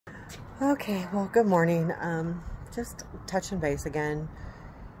Okay, well, good morning. Just touching base again.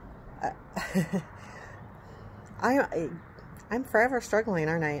 Uh, I, I'm forever struggling,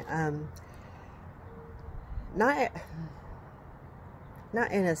 aren't I? Not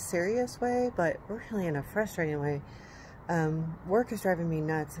not in a serious way, but really in a frustrating way. Work is driving me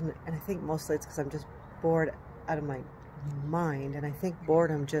nuts, and I think mostly it's because I'm just bored out of my mind, and I think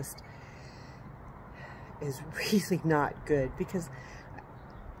boredom just is really not good because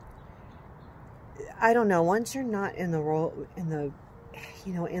I don't know, once you're not in the role, in the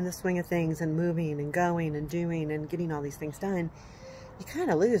swing of things and moving and going and doing and getting all these things done, you kind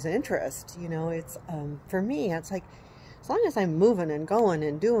of lose interest. It's, for me, it's like, as long as I'm moving and going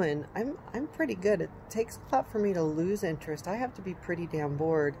and doing, I'm pretty good. It takes a lot for me to lose interest. I have to be pretty damn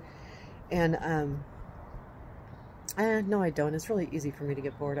bored. And, no, I don't. It's really easy for me to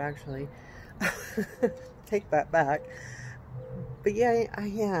get bored, actually. Take that back. But yeah, I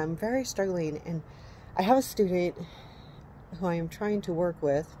am very struggling, and I have a student who I am trying to work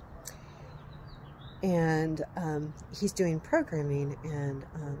with, and he's doing programming, and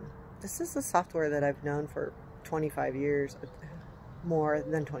this is the software that I've known for 25 years, more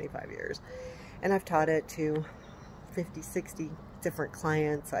than 25 years, and I've taught it to 50, 60 different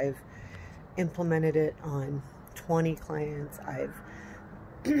clients. I've implemented it on 20 clients. I've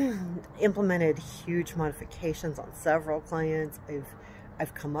implemented huge modifications on several clients.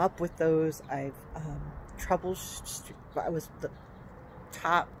 I've come up with those. I've troubleshooted. I was the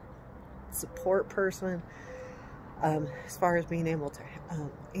top support person as far as being able to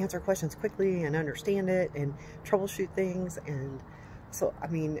answer questions quickly and understand it and troubleshoot things. And so, I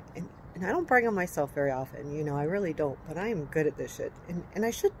mean, and I don't brag on myself very often, I really don't, but I am good at this shit, and I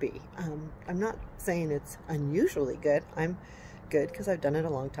should be. I'm not saying it's unusually good. I'm good because I've done it a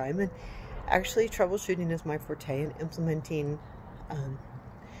long time, and actually troubleshooting is my forte, and implementing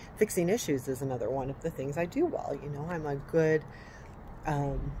fixing issues is another one of the things I do well. I'm a good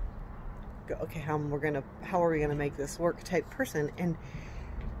okay, how are we gonna make this work type person. And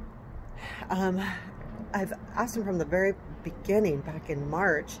I've asked him from the very beginning, back in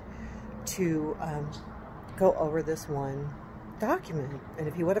March, to go over this one document, and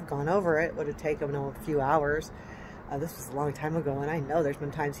if he would have gone over it, would have taken him a few hours. This was a long time ago, and I know there's been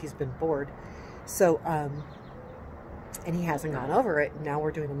times he's been bored. So, and he hasn't gone over it. Now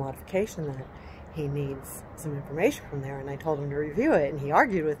we're doing a modification that he needs some information from there, and I told him to review it, and he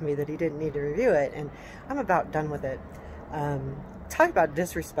argued with me that he didn't need to review it, and I'm about done with it. Talk about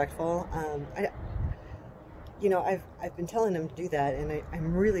disrespectful. I've been telling him to do that, and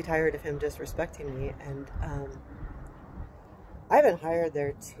I'm really tired of him disrespecting me, and I've been hired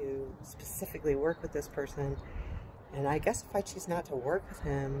there to specifically work with this person. And I guess if I choose not to work with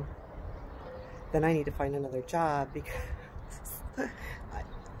him, then I need to find another job, because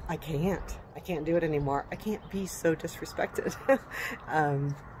I can't do it anymore. I can't be so disrespected.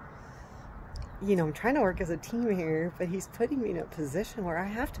 I'm trying to work as a team here, but he's putting me in a position where I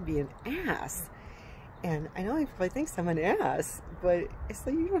have to be an ass. And I know he probably thinks I'm an ass, but it's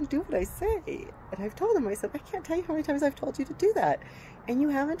like, you don't do what I say. And I've told him, I said, I can't tell you how many times I've told you to do that, and you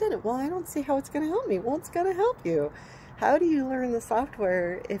haven't done it. Well, I don't see how it's going to help me. Well, it's going to help you. How do you learn the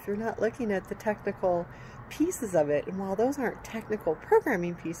software if you're not looking at the technical pieces of it? And while those aren't technical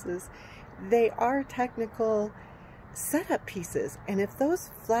programming pieces, they are technical setup pieces. And if those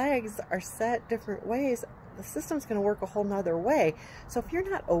flags are set different ways, the system's going to work a whole nother way. So if you're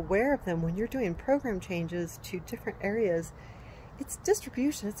not aware of them when you're doing program changes to different areas, it's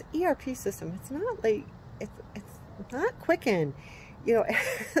distribution, it's ERP system. It's not like, it's not Quicken.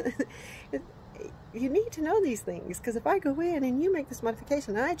 You need to know these things, because if I go in and you make this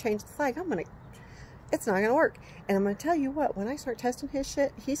modification and I change the flag, it's not going to work. And I'm going to tell you what, when I start testing his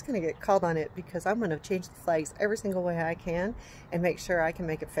shit, he's going to get called on it, because I'm going to change the flags every single way I can and make sure I can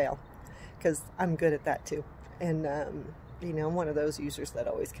make it fail, because I'm good at that too. And, I'm one of those users that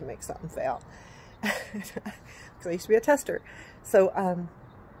always can make something fail, because I used to be a tester. So,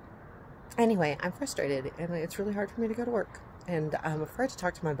 anyway, I'm frustrated, and it's really hard for me to go to work. And I'm afraid to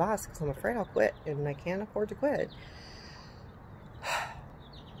talk to my boss, because I'm afraid I'll quit, and I can't afford to quit.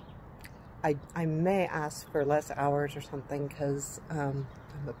 I may ask for less hours or something, because I'm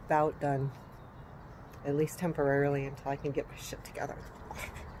about done, at least temporarily, until I can get my shit together.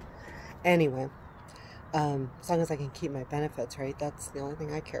 Anyway, as long as I can keep my benefits, right? That's the only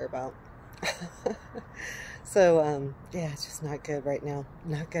thing I care about. So, yeah, it's just not good right now.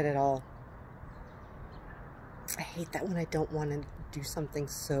 Not good at all. I hate that when I don't want to do something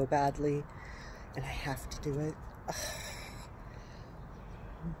so badly and I have to do it.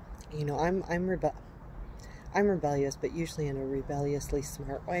 I'm rebellious, but usually in a rebelliously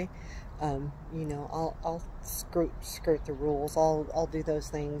smart way. You know, I'll skirt the rules. I'll do those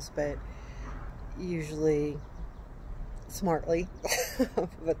things, but usually smartly.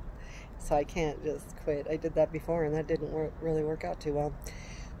 But so I can't just quit. I did that before, and that didn't really work out too well.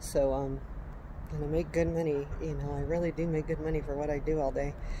 So and I make good money. You know, I really do make good money for what I do all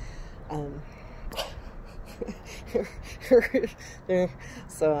day.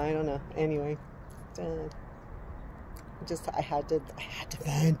 So I don't know. Anyway, just I had to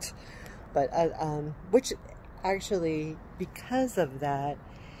vent. But which actually, because of that,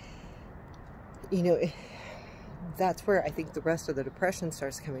 you know, that's where I think the rest of the depression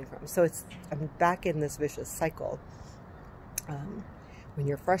starts coming from. So I'm back in this vicious cycle. When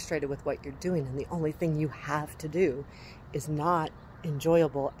you're frustrated with what you're doing and the only thing you have to do is not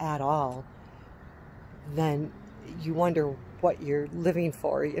enjoyable at all, then you wonder what you're living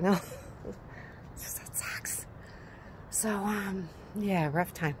for, you know? That sucks. So, yeah,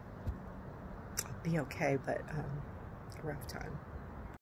 rough time. I'll be okay, but rough time.